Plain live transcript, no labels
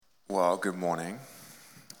Well, good morning.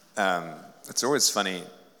 It's always funny.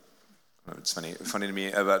 It's funny to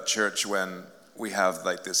me about church when we have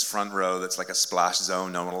like this front row that's like a splash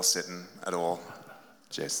zone. No one will sit in at all.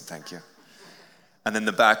 Jason, thank you. And then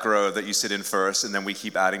the back row that you sit in first, and then we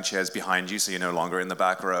keep adding chairs behind you so you're no longer in the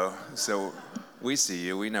back row. So we see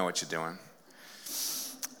you. We know what you're doing.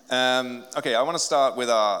 Okay, I want to start with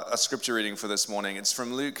a scripture reading for this morning. It's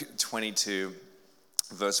from Luke 22.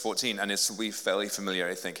 Verse 14, and this will be fairly familiar,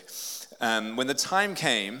 I think. When the time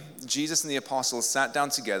came, Jesus and the apostles sat down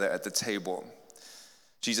together at the table.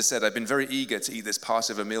 Jesus said, "I've been very eager to eat this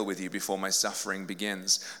Passover meal with you before my suffering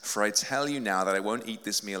begins. For I tell you now that I won't eat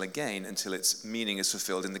this meal again until its meaning is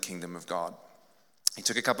fulfilled in the kingdom of God." He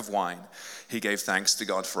took a cup of wine. He gave thanks to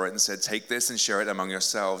God for it and said, "Take this and share it among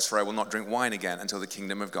yourselves, for I will not drink wine again until the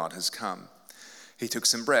kingdom of God has come." He took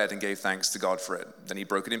some bread and gave thanks to God for it. Then he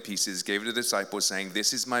broke it in pieces, gave it to the disciples, saying,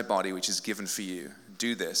 "This is my body, which is given for you.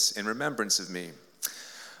 Do this in remembrance of me."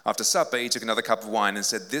 After supper, he took another cup of wine and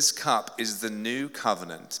said, "This cup is the new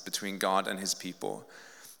covenant between God and his people,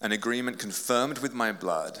 an agreement confirmed with my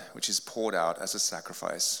blood, which is poured out as a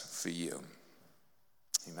sacrifice for you."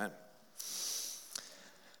 Amen.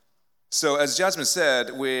 So as Jasmine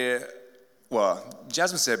said, we're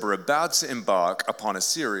about to embark upon a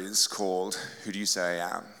series called Who Do You Say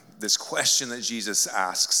I Am? This question that Jesus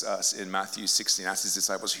asks us in Matthew 16, asks his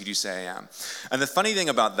disciples, "Who do you say I am?" And the funny thing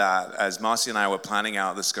about that, as Marcy and I were planning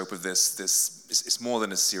out the scope of this it's more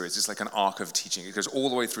than a series, it's like an arc of teaching. It goes all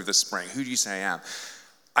the way through the spring. Who do you say I am?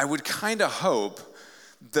 I would kind of hope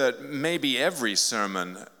that maybe every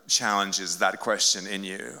sermon challenges that question in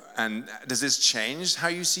you. And does this change how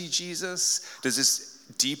you see Jesus? Does this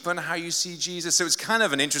deepen how you see Jesus? So it's kind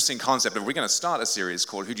of an interesting concept of we're going to start a series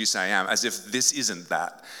called Who Do You Say I Am, as if this isn't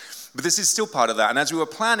that. But this is still part of that. And as we were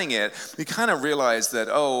planning it, we kind of realized that,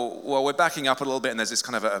 we're backing up a little bit, and there's this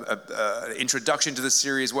kind of an introduction to the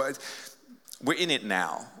series. We're in it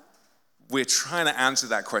now. We're trying to answer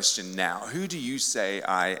that question now. Who do you say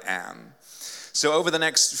I am? So over the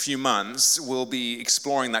next few months, we'll be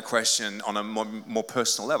exploring that question on a more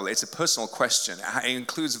personal level. It's a personal question. It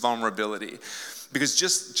includes vulnerability. Because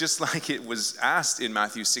just like it was asked in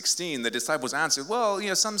Matthew 16, the disciples answered,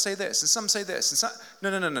 some say this, and some say this. And some...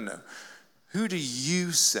 No. Who do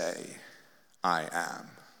you say I am?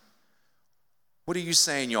 What do you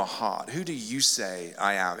say in your heart? Who do you say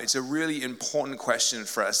I am? It's a really important question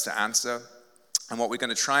for us to answer. And what we're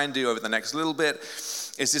going to try and do over the next little bit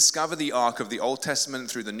is discover the arc of the Old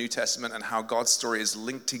Testament through the New Testament and how God's story is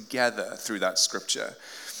linked together through that scripture.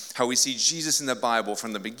 How we see Jesus in the Bible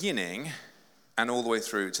from the beginning and all the way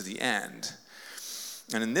through to the end.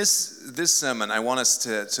 And in this sermon, I want us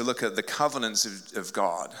to look at the covenants of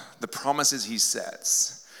God, the promises he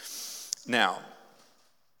sets. Now,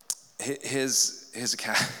 here's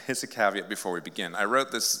a caveat before we begin. I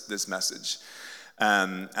wrote this message,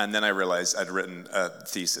 and then I realized I'd written a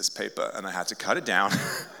thesis paper, and I had to cut it down,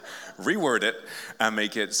 reword it, and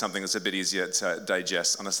make it something that's a bit easier to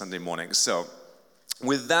digest on a Sunday morning. So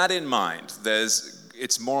with that in mind,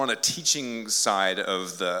 it's more on a teaching side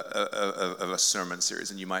of a sermon series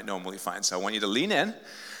than you might normally find. So I want you to lean in.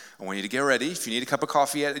 I want you to get ready. If you need a cup of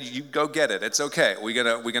coffee, you go get it. It's okay. We're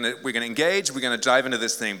gonna engage. We're gonna dive into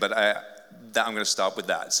this thing. But I'm gonna start with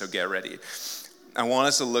that. So get ready. I want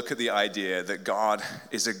us to look at the idea that God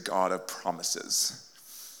is a God of promises.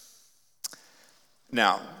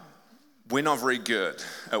 Now, we're not very good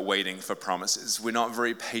at waiting for promises. We're not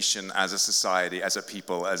very patient as a society, as a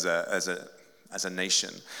people, as a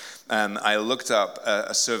nation. I looked up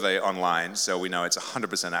a survey online, so we know it's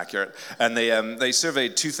 100% accurate, and they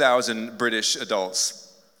surveyed 2,000 British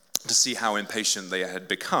adults to see how impatient they had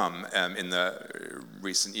become in the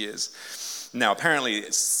recent years. Now,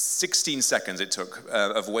 apparently, 16 seconds it took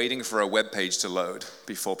of waiting for a web page to load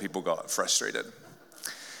before people got frustrated.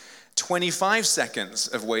 25 seconds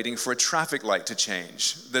of waiting for a traffic light to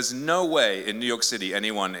change. There's no way in New York City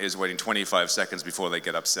anyone is waiting 25 seconds before they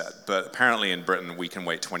get upset. But apparently in Britain, we can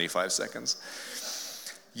wait 25 seconds.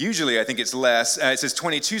 Usually, I think it's less. It says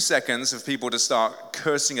 22 seconds of people to start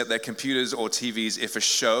cursing at their computers or TVs if a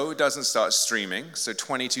show doesn't start streaming. So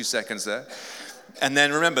 22 seconds there. And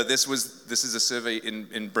then remember, this is a survey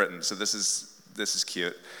in Britain, so this is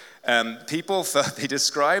cute. People they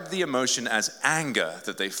described the emotion as anger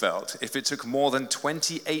that they felt if it took more than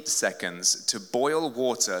 28 seconds to boil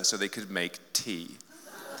water so they could make tea.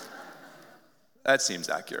 That seems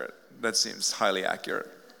accurate. That seems highly accurate.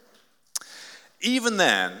 Even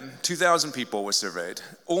then, 2,000 people were surveyed.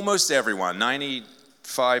 Almost everyone,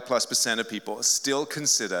 95+% of people, still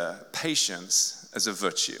consider patience as a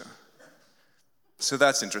virtue. So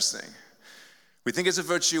that's interesting. We think it's a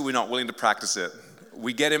virtue, we're not willing to practice it.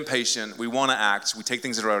 We get impatient, we want to act, we take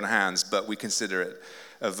things in our own hands, but we consider it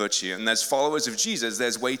a virtue. And as followers of Jesus,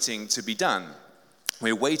 there's waiting to be done.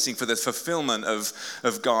 We're waiting for the fulfillment of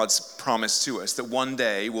God's promise to us, that one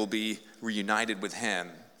day we'll be reunited with him.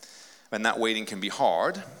 And that waiting can be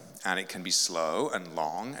hard, and it can be slow and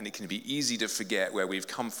long, and it can be easy to forget where we've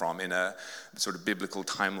come from in a sort of biblical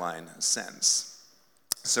timeline sense.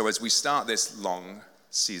 So as we start this long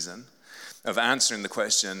season of answering the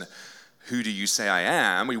question, who do you say I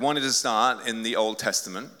am? We wanted to start in the Old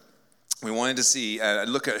Testament. We wanted to see,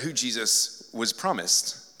 look at who Jesus was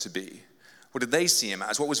promised to be. What did they see him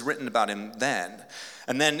as? What was written about him then?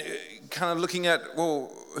 And then kind of looking at,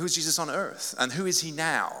 well, who's Jesus on earth? And who is he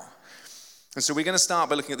now? And so we're going to start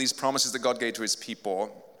by looking at these promises that God gave to his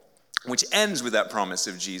people, which ends with that promise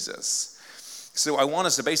of Jesus. So I want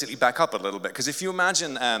us to basically back up a little bit, because if you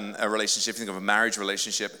imagine a relationship, think of a marriage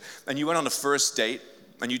relationship, and you went on a first date,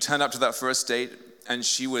 and you turned up to that first date, and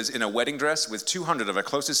she was in a wedding dress with 200 of her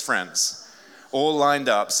closest friends, all lined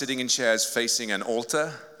up, sitting in chairs facing an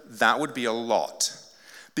altar, that would be a lot.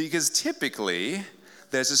 Because typically,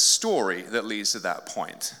 there's a story that leads to that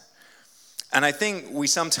point. And I think we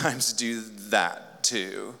sometimes do that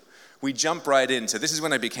too. We jump right into, this is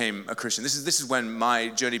when I became a Christian. This is when my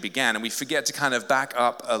journey began, and we forget to kind of back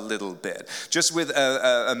up a little bit. Just with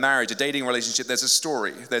a marriage, a dating relationship, there's a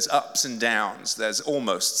story. There's ups and downs. There's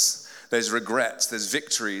almosts. There's regrets. There's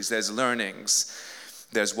victories. There's learnings.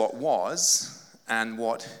 There's what was and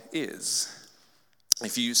what is.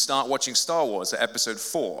 If you start watching Star Wars at episode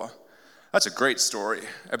 4, that's a great story.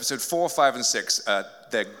 Episode 4, 5, and 6,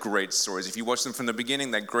 they're great stories. If you watch them from the beginning,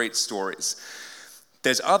 they're great stories.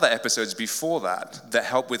 There's other episodes before that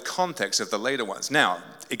help with context of the later ones. Now,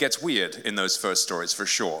 it gets weird in those first stories for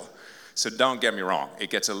sure. So don't get me wrong, it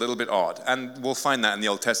gets a little bit odd. And we'll find that in the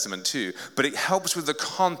Old Testament too. But it helps with the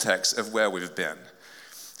context of where we've been.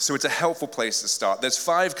 So it's a helpful place to start. There's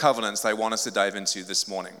 5 covenants that I want us to dive into this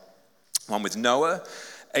morning. One with Noah,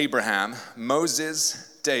 Abraham,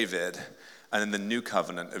 Moses, David, and then the new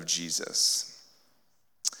covenant of Jesus.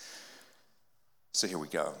 So here we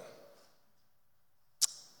go.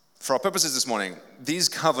 For our purposes this morning, these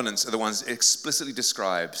covenants are the ones explicitly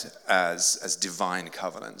described as divine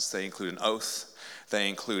covenants. They include an oath, they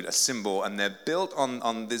include a symbol, and they're built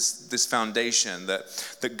on this foundation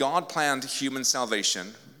that God planned human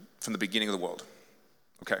salvation from the beginning of the world.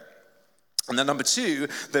 Okay. And then number 2,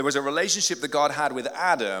 there was a relationship that God had with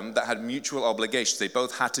Adam that had mutual obligations. They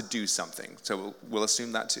both had to do something. So we'll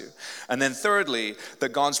assume that too. And then thirdly,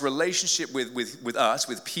 that God's relationship with us,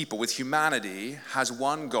 with people, with humanity, has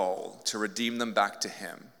one goal: to redeem them back to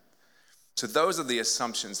him. So those are the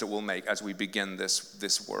assumptions that we'll make as we begin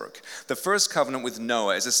this work. The first covenant with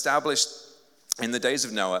Noah is established in the days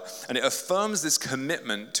of Noah, and it affirms this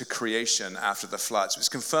commitment to creation after the flood. So it's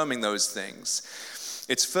confirming those things.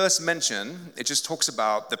 Its first mention, it just talks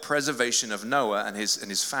about the preservation of Noah and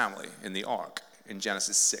his family in the ark in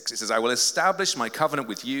Genesis 6. It says, I will establish my covenant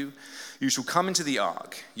with you. You shall come into the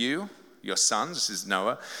ark, you, your sons, this is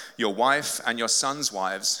Noah, your wife, and your sons'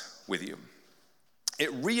 wives with you.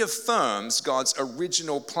 It reaffirms God's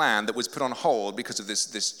original plan that was put on hold because of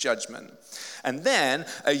this judgment. And then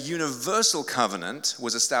a universal covenant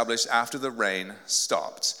was established after the rain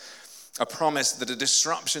stopped. A promise that a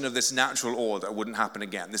disruption of this natural order wouldn't happen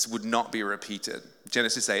again. This would not be repeated.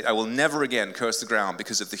 Genesis 8, I will never again curse the ground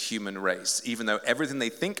because of the human race, even though everything they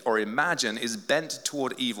think or imagine is bent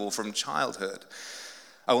toward evil from childhood.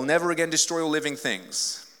 I will never again destroy all living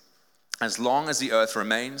things. As long as the earth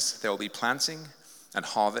remains, there will be planting and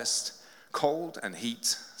harvest, cold and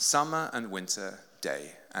heat, summer and winter,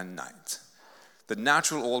 day and night. The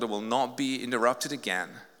natural order will not be interrupted again.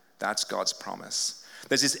 That's God's promise.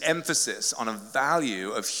 There's this emphasis on a value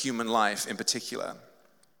of human life in particular.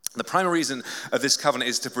 The primary reason of this covenant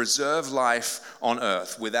is to preserve life on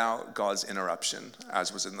earth without God's interruption,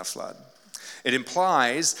 as was in the flood. It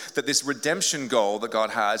implies that this redemption goal that God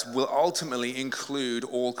has will ultimately include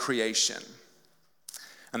all creation.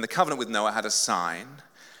 And the covenant with Noah had a sign,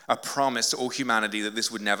 a promise to all humanity that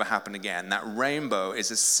this would never happen again. That rainbow is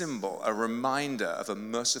a symbol, a reminder of a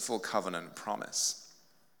merciful covenant promise.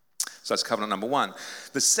 So that's covenant number 1.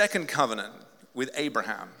 The second covenant with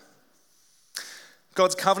Abraham.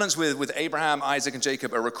 God's covenants with Abraham, Isaac, and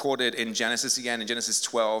Jacob are recorded in Genesis again, in Genesis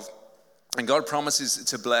 12. And God promises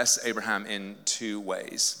to bless Abraham in 2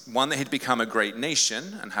 ways. One, that he'd become a great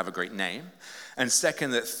nation and have a great name. And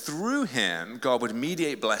second, that through him, God would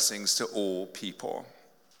mediate blessings to all people.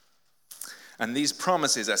 And these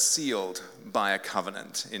promises are sealed by a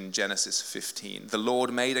covenant in Genesis 15. The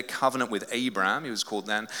Lord made a covenant with Abraham, he was called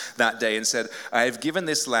then, that day, and said, I have given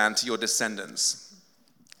this land to your descendants,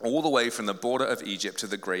 all the way from the border of Egypt to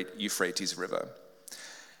the great Euphrates River.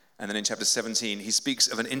 And then in chapter 17, he speaks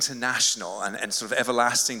of an international and sort of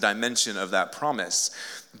everlasting dimension of that promise.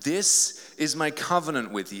 This is my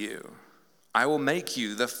covenant with you. I will make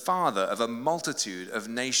you the father of a multitude of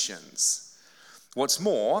nations. What's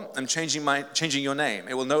more, I'm changing your name.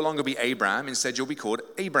 It will no longer be Abram. Instead, you'll be called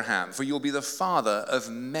Abraham, for you'll be the father of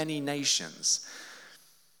many nations.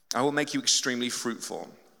 I will make you extremely fruitful.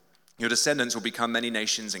 Your descendants will become many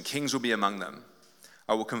nations, and kings will be among them.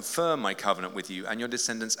 I will confirm my covenant with you and your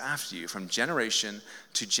descendants after you from generation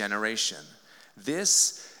to generation.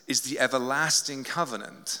 This is the everlasting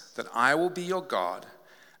covenant that I will be your God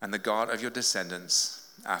and the God of your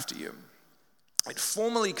descendants after you. It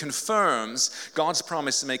formally confirms God's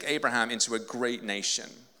promise to make Abraham into a great nation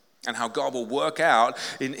and how God will work out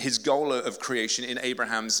in his goal of creation in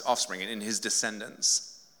Abraham's offspring and in his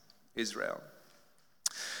descendants, Israel.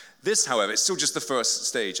 This, however, is still just the first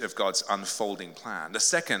stage of God's unfolding plan. The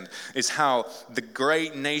second is how the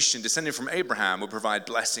great nation descending from Abraham will provide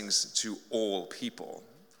blessings to all people.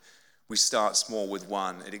 We start small with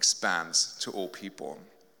one, it expands to all people.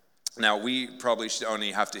 Now, we probably should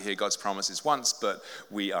only have to hear God's promises once, but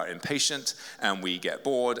we are impatient and we get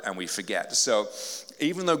bored and we forget. So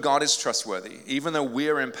even though God is trustworthy, even though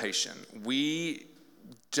we're impatient, we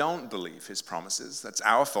don't believe his promises. That's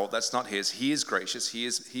our fault. That's not his. He is gracious. He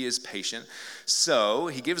is patient. So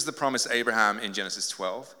he gives the promise to Abraham in Genesis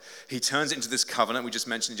 12. He turns it into this covenant we just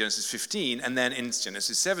mentioned in Genesis 15. And then in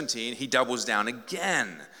Genesis 17, he doubles down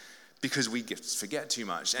again, because we forget too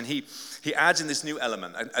much. And he adds in this new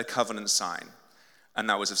element, a covenant sign, and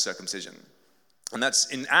that was of circumcision. And that's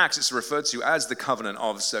in Acts, it's referred to as the covenant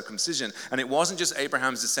of circumcision. And it wasn't just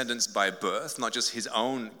Abraham's descendants by birth, not just his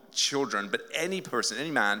own children, but any person, any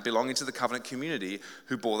man belonging to the covenant community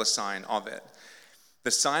who bore the sign of it.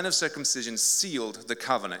 The sign of circumcision sealed the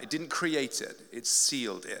covenant. It didn't create it, it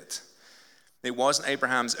sealed it. It wasn't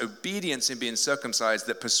Abraham's obedience in being circumcised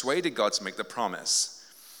that persuaded God to make the promise.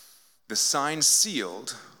 The sign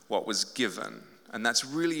sealed what was given, and that's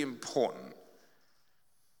really important.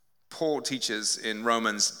 Paul teaches in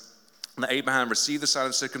Romans that Abraham received the sign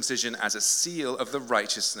of circumcision as a seal of the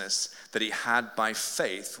righteousness that he had by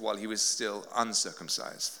faith while he was still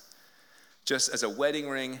uncircumcised. Just as a wedding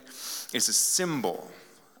ring is a symbol,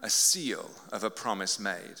 a seal of a promise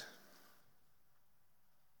made.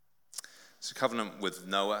 It's a covenant with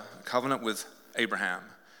Noah, a covenant with Abraham,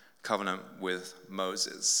 a covenant with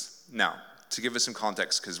Moses. Now, to give us some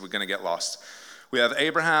context, because we're going to get lost, we have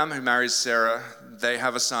Abraham who marries Sarah. They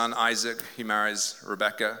have a son, Isaac. He marries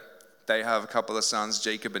Rebekah. They have a couple of sons,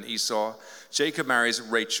 Jacob and Esau. Jacob marries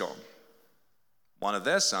Rachel. One of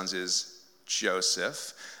their sons is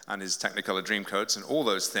Joseph and his Technicolor Dreamcoats and all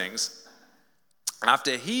those things.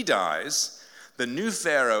 After he dies, the new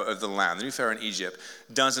Pharaoh of the land, the new Pharaoh in Egypt,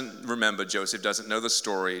 doesn't remember Joseph, doesn't know the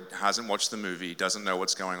story, hasn't watched the movie, doesn't know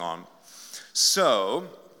what's going on. So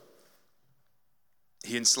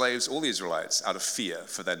he enslaves all the Israelites out of fear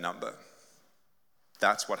for their number.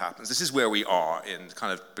 That's what happens. This is where we are in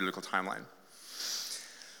kind of biblical timeline.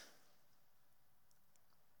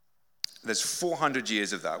 There's 400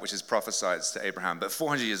 years of that, which is prophesied to Abraham, but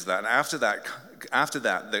 400 years of that. And after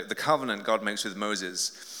that, the covenant God makes with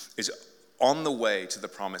Moses is on the way to the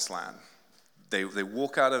promised land. They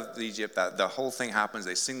walk out of Egypt, the whole thing happens,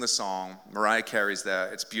 they sing the song, Mariah Carey's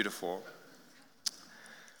there, it's beautiful.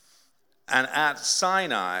 And at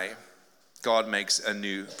Sinai, God makes a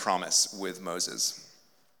new promise with Moses.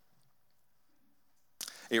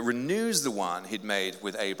 It renews the one he'd made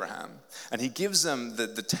with Abraham. And he gives them the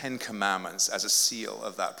 10 Commandments as a seal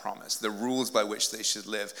of that promise, the rules by which they should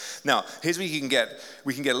live. Now, here's where we can get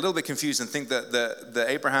a little bit confused and think that the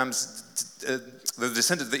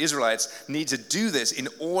descendants of the Israelites need to do this in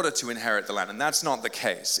order to inherit the land. And that's not the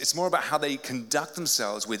case. It's more about how they conduct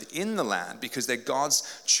themselves within the land because they're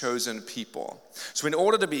God's chosen people. So in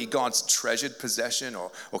order to be God's treasured possession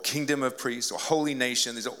or kingdom of priests or holy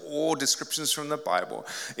nation, these are all descriptions from the Bible,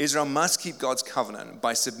 Israel must keep God's covenant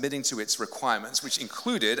by submitting to its requirements, which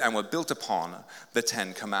included and were built upon the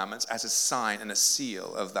 10 Commandments as a sign and a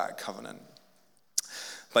seal of that covenant.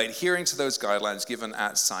 By adhering to those guidelines given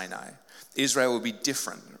at Sinai, Israel would be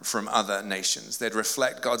different from other nations. They'd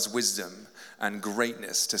reflect God's wisdom and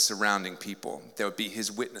greatness to surrounding people. They would be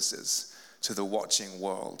his witnesses to the watching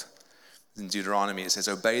world. In Deuteronomy, it says,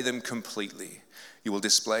 "Obey them completely. You will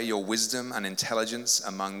display your wisdom and intelligence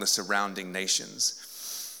among the surrounding nations."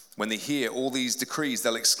 When they hear all these decrees,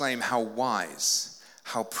 they'll exclaim, how wise,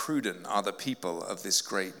 how prudent are the people of this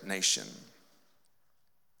great nation.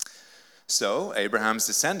 So Abraham's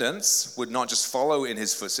descendants would not just follow in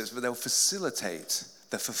his footsteps, but they'll facilitate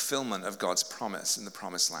the fulfillment of God's promise in the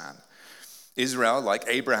promised land. Israel, like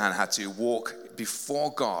Abraham, had to walk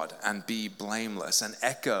before God and be blameless, an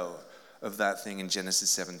echo of that thing in Genesis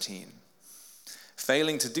 17.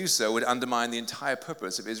 Failing to do so would undermine the entire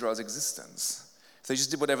purpose of Israel's existence. If they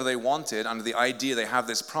just did whatever they wanted under the idea they have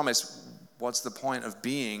this promise, what's the point of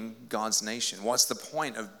being God's nation? What's the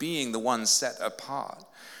point of being the one set apart?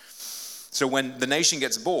 So when the nation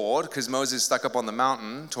gets bored, because Moses is stuck up on the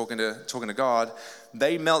mountain talking to God,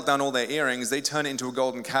 they melt down all their earrings, they turn it into a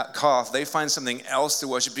golden calf, they find something else to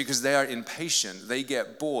worship because they are impatient, they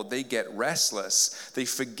get bored, they get restless, they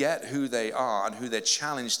forget who they are and who they're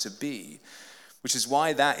challenged to be, which is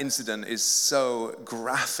why that incident is so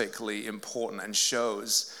graphically important and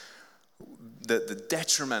shows the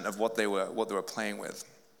detriment of what they were playing with.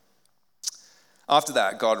 After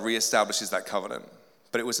that, God reestablishes that covenant.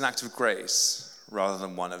 But it was an act of grace rather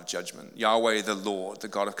than one of judgment. Yahweh, the Lord, the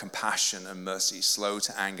God of compassion and mercy, slow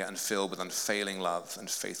to anger and filled with unfailing love and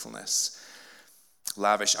faithfulness.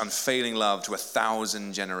 Lavish, unfailing love to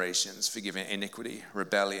 1,000 generations, forgiving iniquity,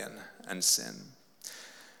 rebellion, and sin.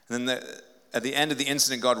 And then at the end of the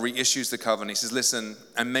incident, God reissues the covenant. He says, listen,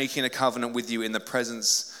 I'm making a covenant with you in the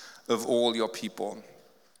presence of all your people.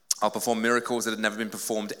 I'll perform miracles that have never been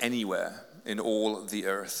performed anywhere in all the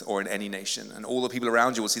earth or in any nation. And all the people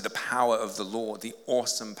around you will see the power of the Lord, the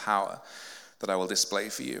awesome power that I will display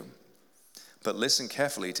for you. But listen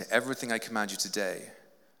carefully to everything I command you today,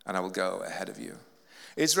 and I will go ahead of you.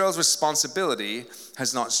 Israel's responsibility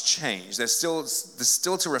has not changed. They're still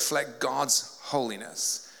to reflect God's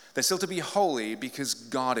holiness. They're still to be holy because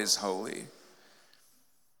God is holy.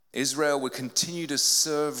 Israel would continue to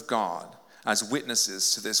serve God as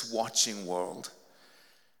witnesses to this watching world.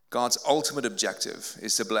 God's ultimate objective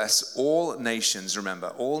is to bless all nations, remember,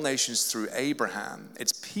 all nations through Abraham.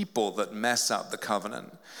 It's people that mess up the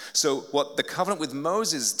covenant. So what the covenant with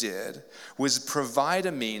Moses did was provide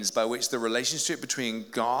a means by which the relationship between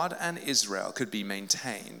God and Israel could be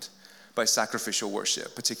maintained by sacrificial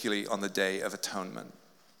worship, particularly on the Day of Atonement.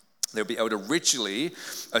 They'll be able to ritually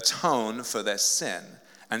atone for their sin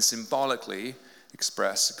and symbolically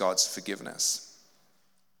express God's forgiveness.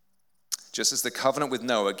 Just as the covenant with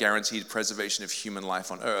Noah guaranteed preservation of human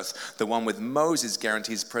life on earth, the one with Moses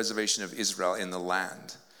guarantees preservation of Israel in the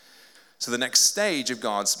land. So the next stage of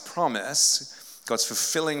God's promise, God's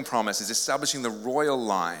fulfilling promise, is establishing the royal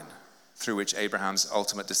line through which Abraham's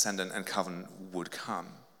ultimate descendant and covenant would come.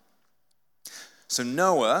 So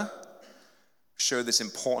Noah showed this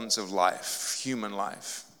importance of life, human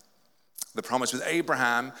life. The promise with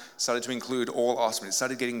Abraham started to include all offspring. It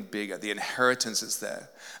started getting bigger. The inheritance is there.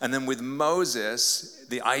 And then with Moses,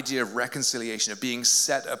 the idea of reconciliation, of being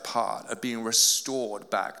set apart, of being restored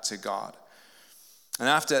back to God. And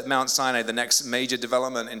after Mount Sinai, the next major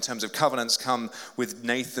development in terms of covenants come with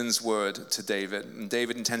Nathan's word to David. And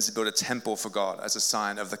David intends to build a temple for God as a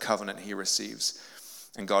sign of the covenant he receives.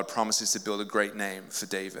 And God promises to build a great name for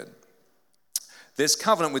David. This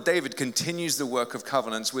covenant with David continues the work of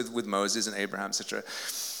covenants with Moses and Abraham, etc.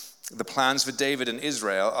 The plans for David and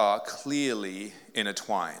Israel are clearly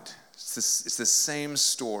intertwined. It's the same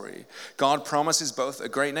story. God promises both a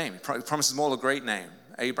great name. He promises them all a great name.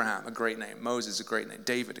 Abraham, a great name. Moses, a great name.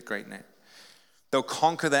 David, a great name. They'll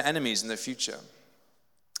conquer their enemies in the future.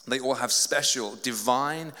 They all have special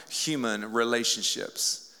divine human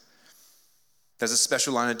relationships. There's a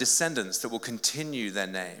special line of descendants that will continue their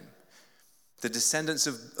name. The descendants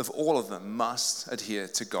of all of them must adhere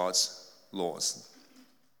to God's laws.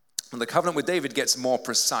 And the covenant with David gets more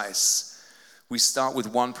precise. We start with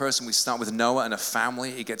one person. We start with Noah and a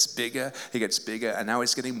family. It gets bigger, and now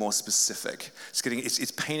it's getting more specific.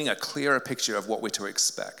 It's painting a clearer picture of what we're to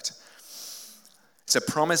expect. It's a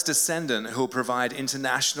promised descendant who will provide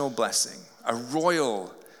international blessing, a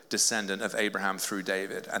royal descendant of Abraham through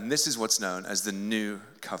David. And this is what's known as the New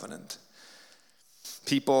Covenant.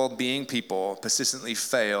 People, being people, persistently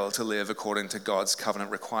fail to live according to God's covenant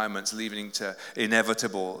requirements, leading to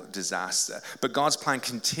inevitable disaster. But God's plan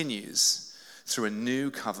continues through a new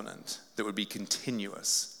covenant that would be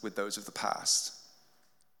continuous with those of the past.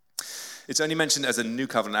 It's only mentioned as a new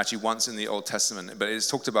covenant actually once in the Old Testament, but it is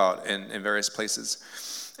talked about in various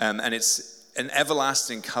places. And it's an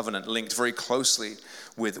everlasting covenant linked very closely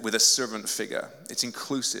with a servant figure. It's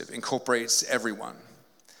inclusive, incorporates everyone.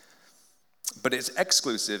 But it's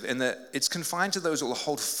exclusive in that it's confined to those who will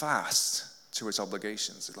hold fast to its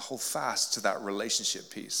obligations. It'll hold fast to that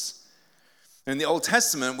relationship piece. In the Old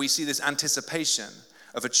Testament, we see this anticipation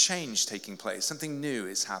of a change taking place. Something new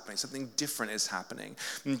is happening. Something different is happening.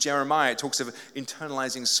 In Jeremiah, it talks of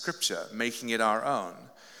internalizing Scripture, making it our own.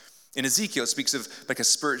 In Ezekiel, it speaks of like a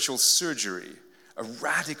spiritual surgery, a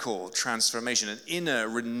radical transformation, an inner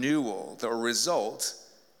renewal that will result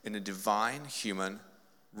in a divine human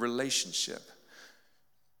relationship.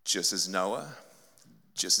 Just as Noah,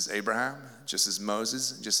 just as Abraham, just as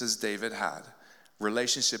Moses, just as David had.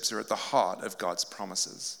 Relationships are at the heart of God's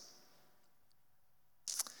promises.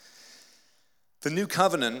 The new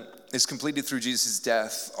covenant is completed through Jesus'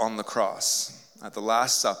 death on the cross. At the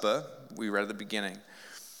Last Supper, we read at the beginning,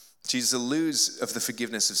 Jesus alludes of the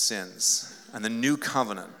forgiveness of sins, and the new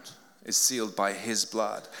covenant is sealed by his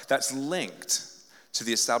blood. That's linked to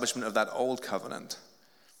the establishment of that old covenant.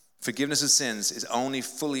 Forgiveness of sins is only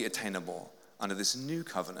fully attainable under this new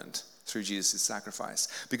covenant through Jesus' sacrifice,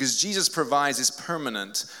 because Jesus provides this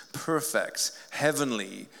permanent, perfect,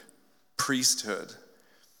 heavenly priesthood,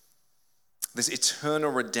 this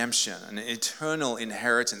eternal redemption, an eternal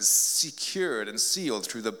inheritance secured and sealed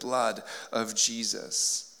through the blood of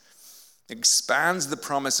Jesus. It expands the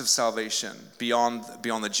promise of salvation beyond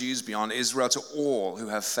the Jews, beyond Israel, to all who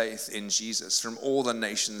have faith in Jesus from all the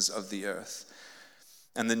nations of the earth.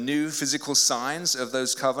 And the new physical signs of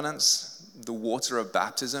those covenants, the water of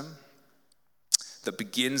baptism that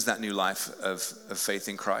begins that new life of faith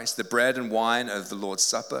in Christ, the bread and wine of the Lord's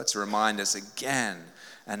Supper to remind us again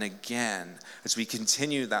and again as we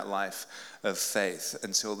continue that life of faith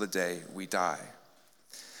until the day we die.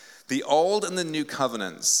 The old and the new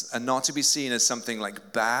covenants are not to be seen as something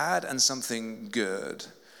like bad and something good,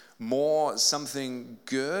 more something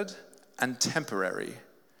good and temporary,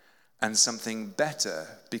 and something better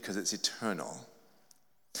because it's eternal.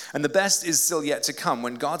 And the best is still yet to come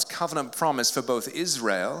when God's covenant promise for both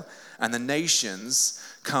Israel and the nations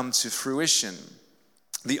come to fruition.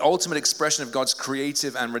 The ultimate expression of God's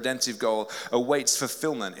creative and redemptive goal awaits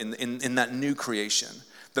fulfillment in that new creation,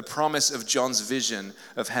 the promise of John's vision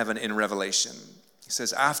of heaven in Revelation. He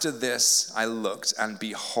says, "After this I looked, and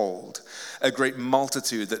behold, a great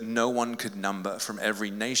multitude that no one could number, from every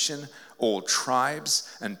nation, all tribes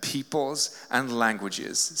and peoples and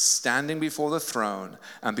languages, standing before the throne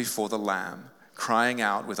and before the Lamb, crying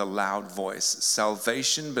out with a loud voice,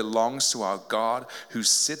 'Salvation belongs to our God who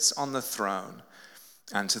sits on the throne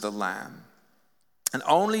and to the Lamb.'" And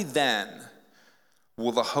only then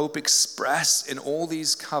will the hope expressed in all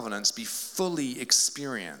these covenants be fully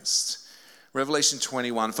experienced. Revelation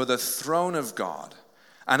 21, "For the throne of God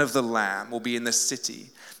and of the Lamb will be in the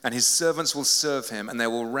city, and his servants will serve him, and they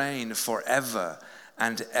will reign forever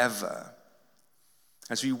and ever."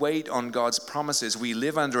 As we wait on God's promises, we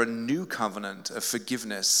live under a new covenant of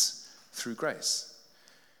forgiveness through grace.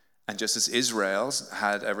 And just as Israel's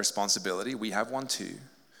had a responsibility, we have one too,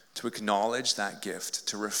 to acknowledge that gift,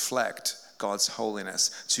 to reflect God's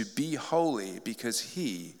holiness, to be holy because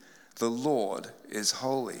he, the Lord, is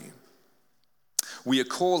holy. We are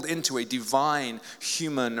called into a divine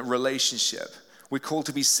human relationship. We're called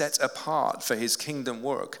to be set apart for his kingdom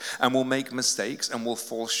work, and we'll make mistakes and we'll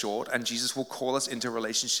fall short, and Jesus will call us into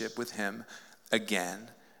relationship with him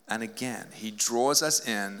again and again. He draws us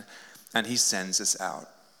in and he sends us out.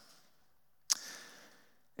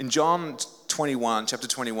 In John 21, chapter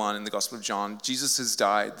 21 in the Gospel of John, Jesus has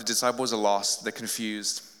died, the disciples are lost, they're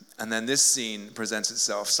confused, and then this scene presents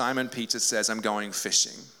itself. Simon Peter says, "I'm going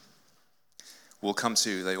fishing." "We'll come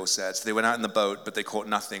too," they all said. So they went out in the boat, but they caught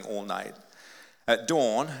nothing all night. At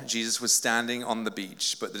dawn, Jesus was standing on the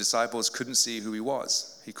beach, but the disciples couldn't see who he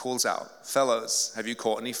was. He calls out, "Fellows, have you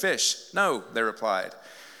caught any fish?" "No," they replied.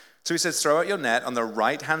 So he says, "Throw out your net on the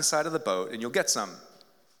right-hand side of the boat and you'll get some."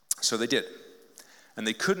 So they did. And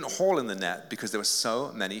they couldn't haul in the net because there were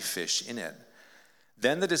so many fish in it.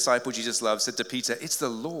 Then the disciple Jesus loved said to Peter, "It's the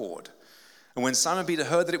Lord." And when Simon Peter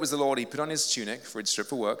heard that it was the Lord, he put on his tunic, for he'd stripped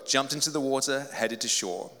for work, jumped into the water, headed to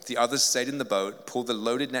shore. The others stayed in the boat, pulled the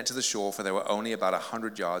loaded net to the shore, for they were only about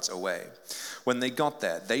 100 yards away. When they got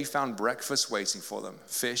there, they found breakfast waiting for them,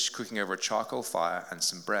 fish cooking over a charcoal fire and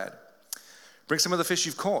some bread. "Bring some of the fish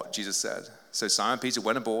you've caught," Jesus said. So Simon Peter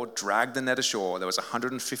went aboard, dragged the net ashore. There was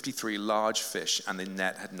 153 large fish, and the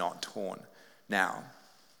net had not torn. "Now,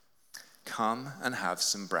 come and have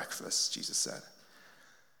some breakfast," Jesus said.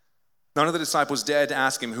 None of the disciples dared to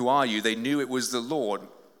ask him, "Who are you?" They knew it was the Lord.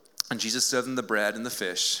 And Jesus served them the bread and the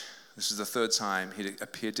fish. This was the third time he'd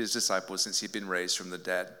appeared to his disciples since he'd been raised from the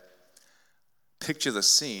dead. Picture the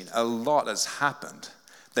scene. A lot has happened.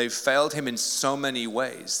 They've failed him in so many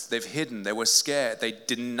ways. They've hidden. They were scared. They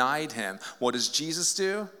denied him. What does Jesus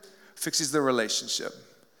do? Fixes the relationship.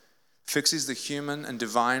 fixes the human and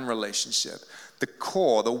divine relationship. The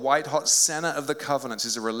core, the white hot center of the covenant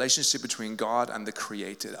is a relationship between God and the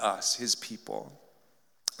created, us, his people.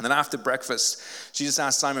 And then after breakfast, Jesus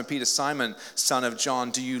asked Simon Peter, Simon, son of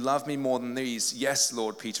John, do you love me more than these? Yes,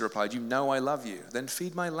 Lord, Peter replied, you know I love you. Then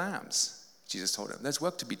feed my lambs, Jesus told him. There's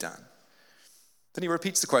work to be done. Then he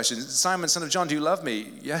repeats the question, Simon, son of John, do you love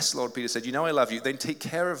me? Yes, Lord, Peter said, you know I love you. Then take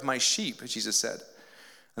care of my sheep, Jesus said.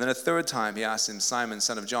 And then a third time he asked him, Simon,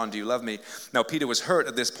 son of John, do you love me? Now Peter was hurt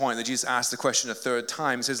at this point that Jesus asked the question a third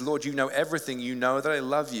time. He says, Lord, you know everything. You know that I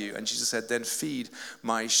love you. And Jesus said, then feed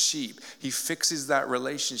my sheep. He fixes that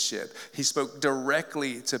relationship. He spoke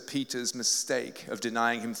directly to Peter's mistake of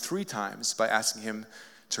denying him 3 times by asking him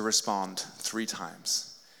to respond 3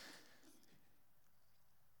 times.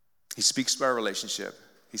 He speaks to our relationship.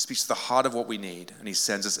 He speaks to the heart of what we need, and he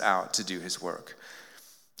sends us out to do his work.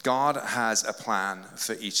 God has a plan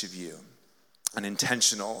for each of you, an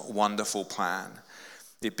intentional, wonderful plan.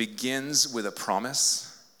 It begins with a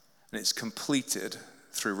promise, and it's completed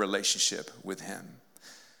through relationship with him.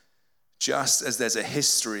 Just as there's a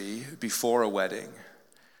history before a wedding,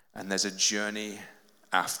 and there's a journey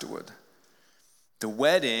afterward. The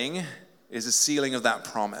wedding is a sealing of that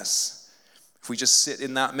promise. If we just sit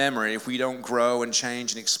in that memory, if we don't grow and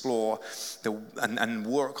change and explore and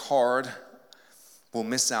work hard, we'll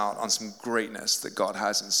miss out on some greatness that God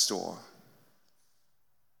has in store.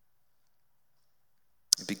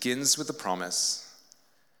 It begins with the promise,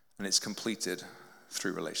 and it's completed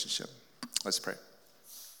through relationship. Let's pray.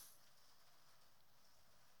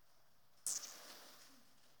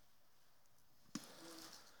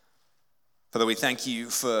 Father, we thank you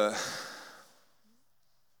for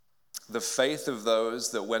the faith of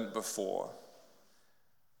those that went before,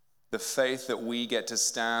 the faith that we get to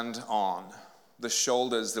stand on, the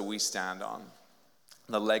shoulders that we stand on,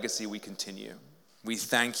 the legacy we continue. We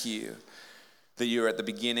thank you that you're at the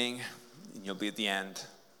beginning and you'll be at the end.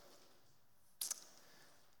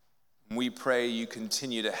 We pray you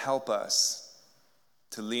continue to help us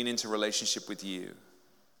to lean into relationship with you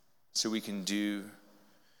so we can do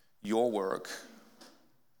your work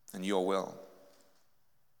and your will.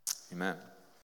 Amen.